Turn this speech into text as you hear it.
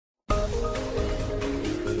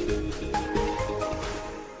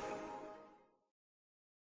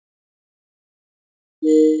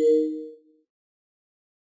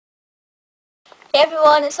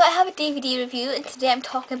everyone, so I have a DVD review and today I'm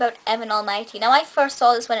talking about Evan Almighty. Now I first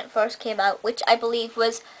saw this when it first came out, which I believe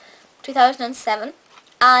was 2007,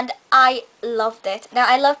 and I loved it. Now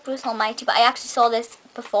I love Bruce Almighty, but I actually saw this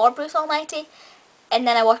before Bruce Almighty, and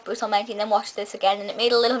then I watched Bruce Almighty and then watched this again, and it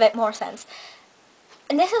made a little bit more sense.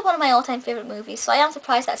 And this is one of my all-time favourite movies, so I am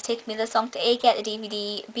surprised that's taken me this long to A, get the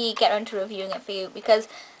DVD, B, get around to reviewing it for you, because,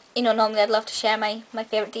 you know, normally I'd love to share my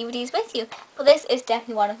favourite DVDs with you, but this is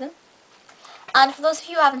definitely one of them. And for those of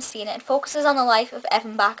you who haven't seen it, it focuses on the life of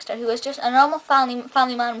Evan Baxter, who is just a normal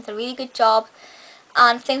family man with a really good job,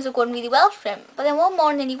 and things are going really well for him. But then one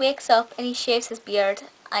morning he wakes up and he shaves his beard,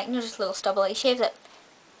 just a little stubble, he shaves it,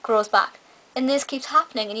 grows back. And this keeps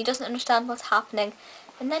happening and he doesn't understand what's happening.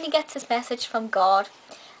 And then he gets this message from God,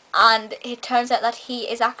 and it turns out that he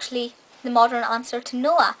is actually the modern answer to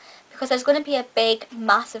Noah. Because there's going to be a big,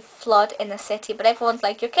 massive flood in the city, but everyone's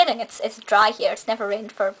like, you're kidding, it's dry here, it's never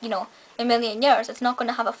rained for, you know, a million years, it's not going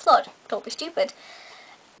to have a flood, don't be stupid.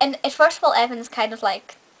 And at first of all, Evan's kind of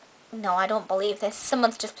like, no, I don't believe this,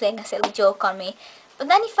 someone's just playing a silly joke on me. But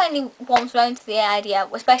then he finally warms around to the idea,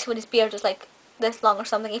 especially when his beard is like this long or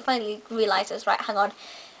something, he finally realises, right, hang on,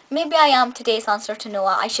 maybe I am today's answer to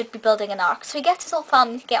Noah, I should be building an ark. So he gets his whole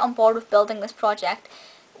family to get on board with building this project,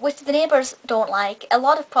 which the neighbours don't like. A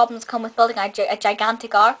lot of problems come with building a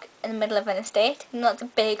gigantic ark in the middle of an estate, and that's a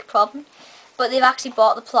big problem. But they've actually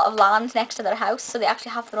bought the plot of land next to their house, so they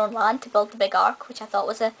actually have their own land to build the big ark, which I thought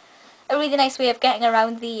was a really nice way of getting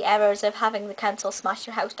around the errors of having the council smash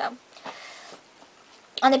your house down.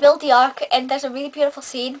 And they build the ark, and there's a really beautiful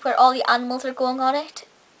scene where all the animals are going on it,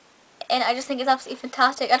 and I just think it's absolutely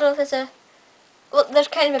fantastic. I don't know if there's a... Well, there's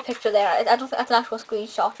kind of a picture there. I don't think that's an actual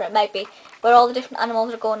screenshot, or it might be, where all the different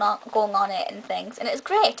animals are going on it and things, and it's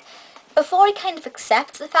great. Before he kind of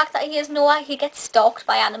accepts the fact that he is Noah, he gets stalked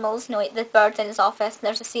by animals. You know, the birds in his office, and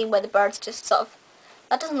there's a scene where the birds just sort of...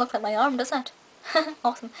 That doesn't look like my arm, does it?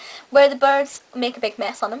 Awesome. Where the birds make a big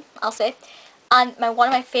mess on him, I'll say. And one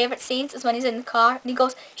of my favourite scenes is when he's in the car, and he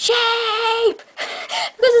goes, "Sheep!"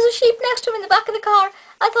 Because there's a sheep next to him in the back of the car.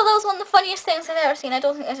 I thought that was one of the funniest things I've ever seen. I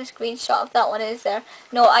don't think there's a screenshot of that one, is there?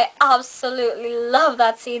 No, I absolutely love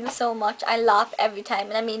that scene so much. I laugh every time,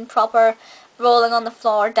 and I mean proper rolling on the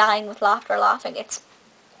floor, dying with laughter, laughing. It's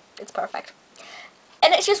perfect.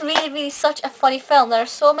 And it's just really, really such a funny film. There are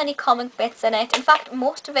so many comic bits in it. In fact,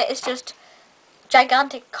 most of it is just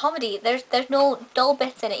gigantic comedy. There's no dull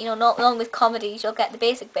bits in it. You know, not along with comedies, you'll get the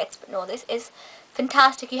basic bits, but no, this is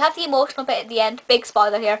fantastic. You have the emotional bit at the end, big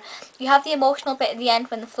spoiler here, you have the emotional bit at the end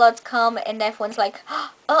when the floods come and everyone's like,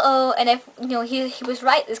 uh-oh, and if, you know, he was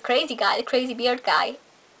right, this crazy guy, the crazy beard guy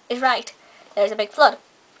is right, there's a big flood.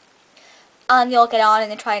 And they all get on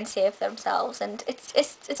and they try and save themselves, and it's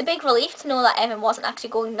a big relief to know that Evan wasn't actually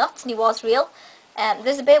going nuts and he was real.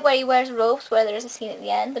 There's a bit where he wears robes, where there's a scene at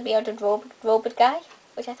the end, the bearded robed guy,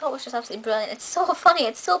 which I thought was just absolutely brilliant. It's so funny,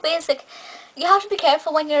 it's so basic. You have to be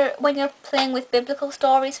careful when you're playing with biblical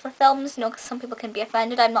stories for films, you know, because some people can be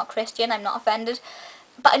offended. I'm not Christian, I'm not offended,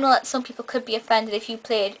 but I know that some people could be offended if you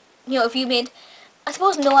played, you know, if you made, I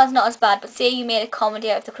suppose Noah's not as bad, but say you made a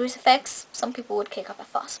comedy out of the crucifix, some people would kick up a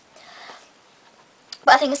fuss.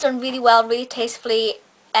 But I think it's done really well, really tastefully,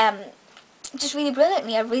 just really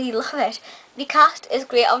brilliantly. I really love it. The cast is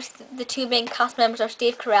great. Obviously, the two main cast members are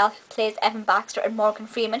Steve Carell, who plays Evan Baxter, and Morgan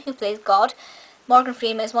Freeman, who plays God. Morgan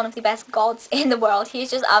Freeman is one of the best gods in the world.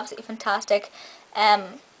 He's just absolutely fantastic. I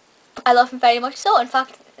love him very much so. In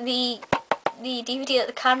fact, the DVD that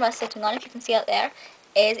the camera is sitting on, if you can see it there,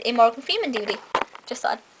 is a Morgan Freeman DVD. Just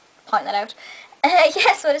thought I'd point that out.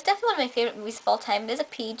 Yeah, so it's definitely one of my favourite movies of all time. It is a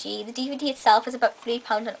PG. The DVD itself is about £3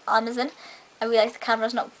 on Amazon. I realise the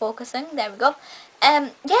camera's not focusing. There we go.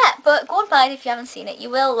 Yeah, but go and buy it if you haven't seen it. You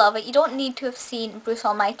will love it. You don't need to have seen Bruce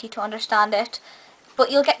Almighty to understand it,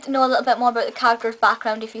 but you'll get to know a little bit more about the character's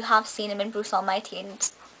background if you have seen him in Bruce Almighty,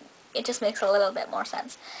 and it just makes a little bit more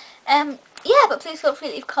sense. Yeah, but please feel free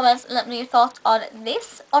to leave comments and let me know your thoughts on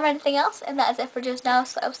this or anything else, and that is it for just now,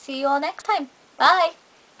 so I'll see you all next time. Bye!